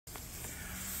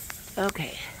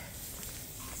Okay.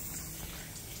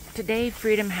 Today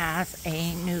Freedom has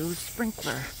a new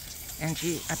sprinkler, and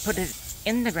I put it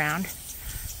in the ground,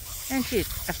 and she's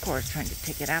of course trying to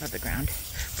take it out of the ground.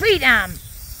 Freedom!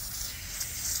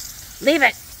 Leave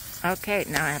it! Okay,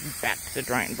 now I have it back to the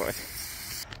drawing board.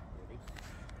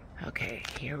 Okay,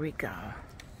 here we go.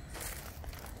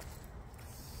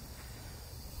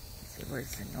 Let's see,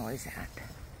 where's the noise at?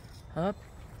 Oh,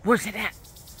 where's it at?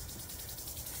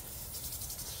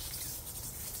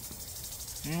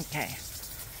 Okay.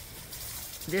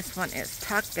 This one is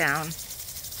tucked down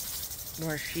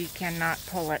where she cannot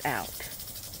pull it out.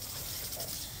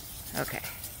 Okay.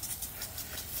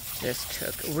 This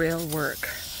took real work.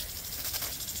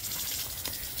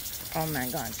 Oh my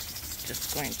God.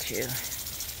 She's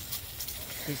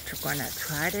going to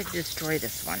try to destroy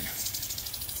this one.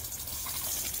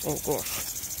 Oh gosh.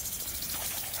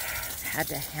 Had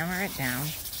to hammer it down.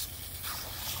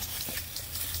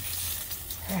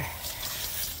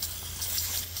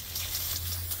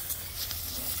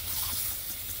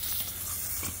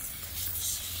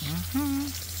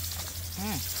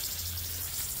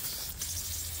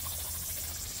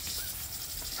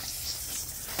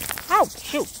 Oh,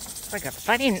 shoot. It's like a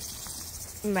fighting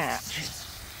match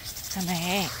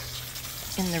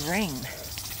in the ring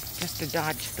just to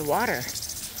dodge the water.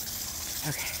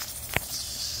 Okay.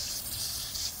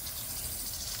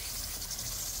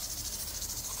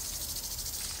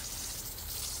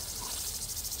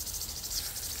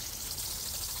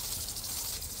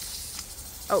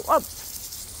 Oh.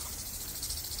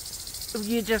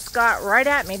 You just got right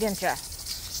at me, didn't you?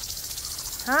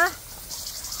 Huh?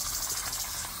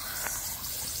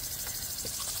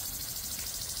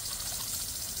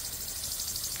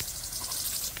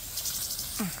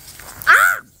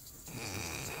 Ah!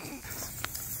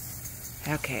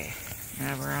 Okay,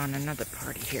 now we're on another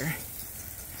party here.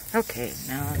 Okay,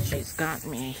 now she's got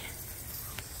me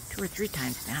 2 or 3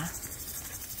 times now.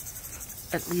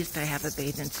 At least I have a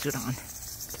bathing suit on.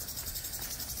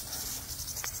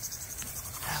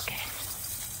 Okay.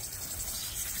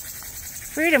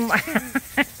 Freedom.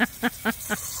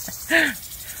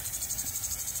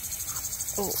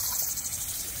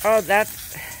 Oh,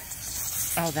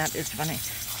 that is funny.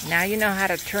 Now you know how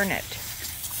to turn it.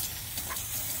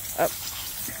 Oh,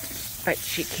 but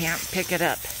she can't pick it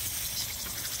up.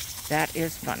 That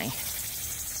is funny.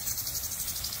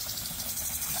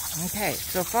 Okay,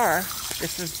 so far,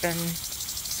 this has been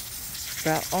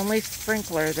the only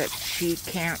sprinkler that she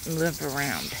can't move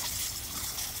around.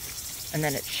 And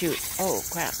then it shoots. Oh,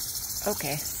 crap.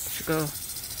 Okay, should go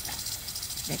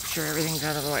make sure everything's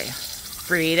out of the way.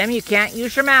 Freedom, you can't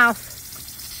use your mouth.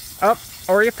 Oh,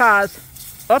 or your paws.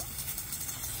 Oh.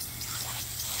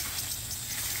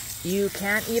 You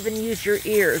can't even use your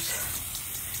ears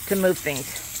to move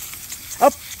things.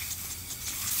 Oh.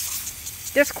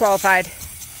 Disqualified.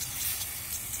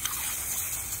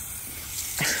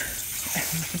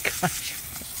 Oh my gosh.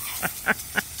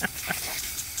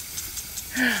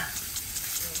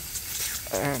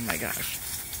 Oh my gosh.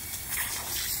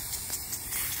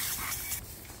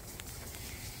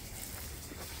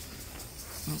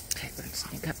 Okay, let's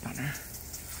sneak up on her.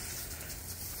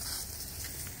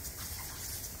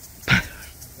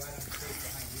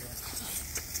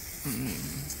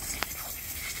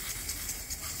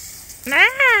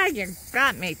 Ah, you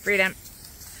got me, Freedom.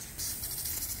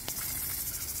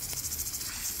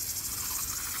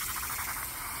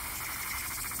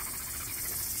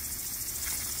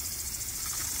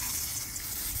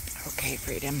 Okay,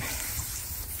 Freedom.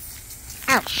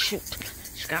 Oh, shoot.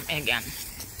 She got me again.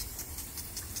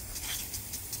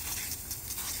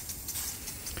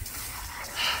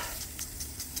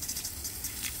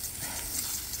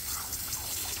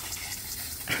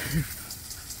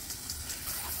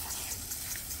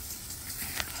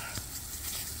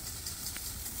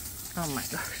 Oh my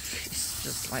gosh, she's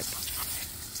just like,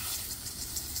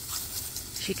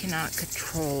 she cannot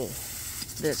control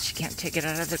this. She can't take it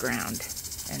out of the ground.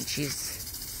 And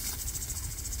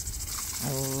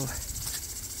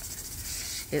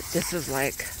this is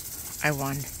like, I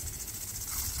won.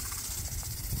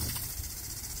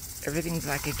 Everything's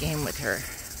like a game with her.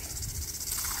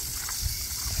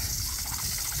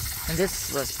 And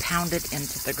this was pounded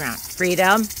into the ground.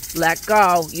 Freedom, let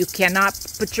go. You cannot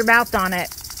put your mouth on it.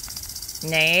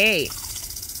 Nay.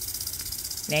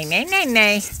 Nay, nay, nay,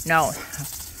 nay. No.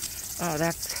 Oh,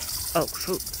 oh,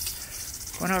 shoot.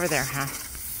 Went over there, huh?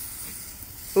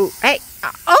 Ooh, hey.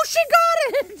 Oh, she got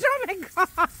it. Oh, my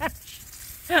gosh.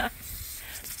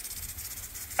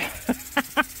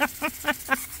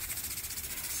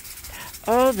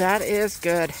 Oh, that is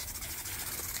good.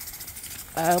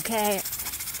 Okay.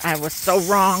 I was so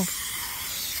wrong.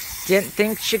 Didn't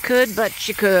think she could, but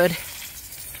she could.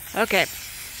 Okay.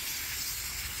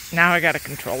 Now I got a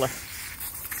controller.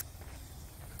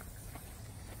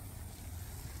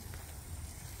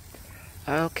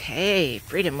 Okay,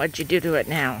 Freedom, what'd you do to it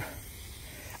now?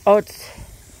 Oh, it's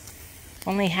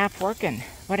only half working.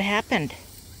 What happened?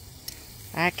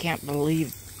 I can't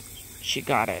believe she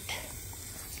got it.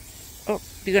 Oh,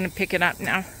 you're gonna pick it up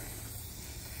now?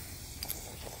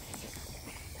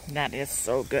 That is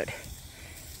so good.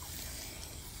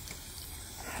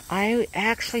 I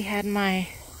actually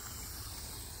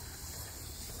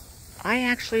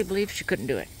believe she couldn't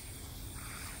do it.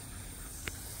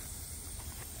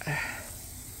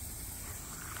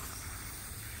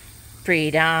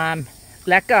 Freedom.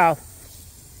 Let go.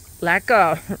 Let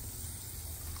go.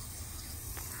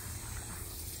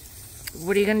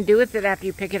 What are you going to do with it after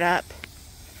you pick it up?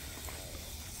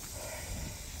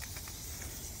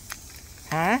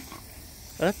 Huh?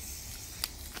 Oops.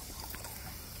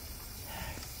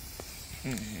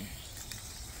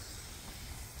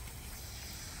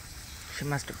 She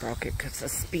must have broke it because the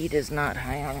speed is not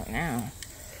high on it now.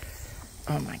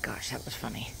 Oh my gosh, that was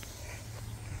funny.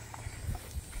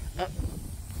 Oh.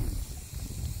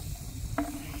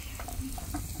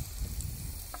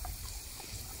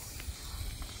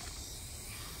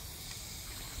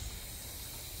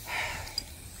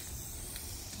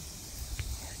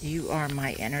 You are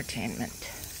my entertainment.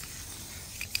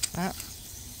 Oh.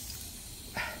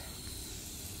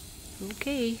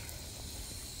 Okay.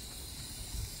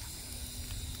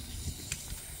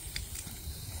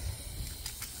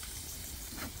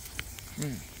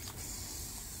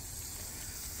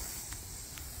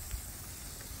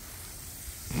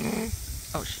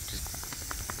 Oh, she just...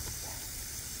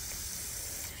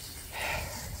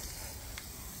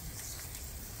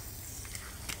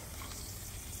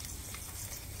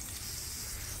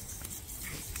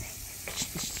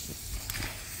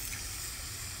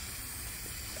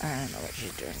 I don't know what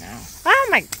she's doing now. Oh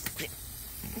my...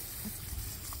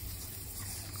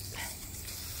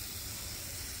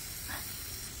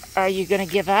 Are you gonna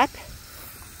give up?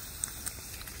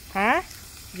 Huh?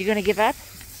 You gonna give up?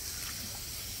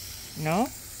 No?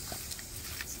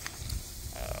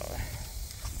 Oh.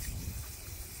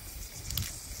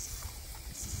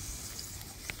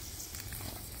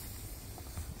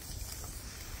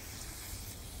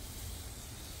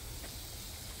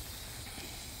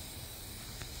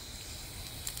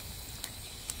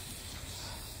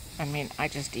 I mean, I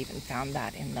just even found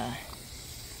that in the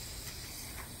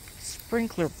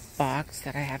sprinkler box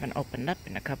that I haven't opened up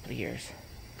in a couple of years.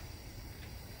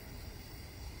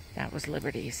 That was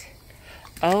Liberty's.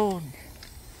 Oh,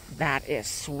 that is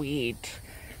sweet.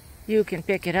 You can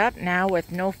pick it up now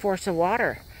with no force of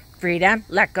water. Freedom,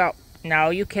 let go.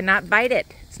 No, you cannot bite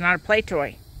it. It's not a play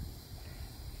toy.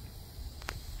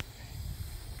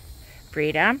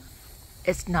 Freedom,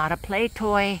 it's not a play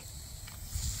toy.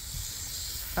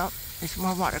 Oh, there's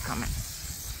more water coming.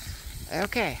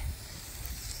 Okay.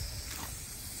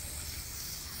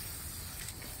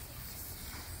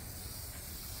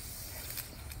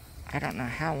 I don't know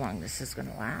how long this is going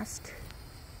to last,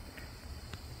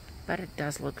 but it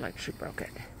does look like she broke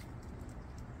it.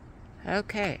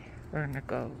 Okay, we're going to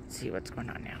go see what's going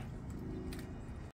on now.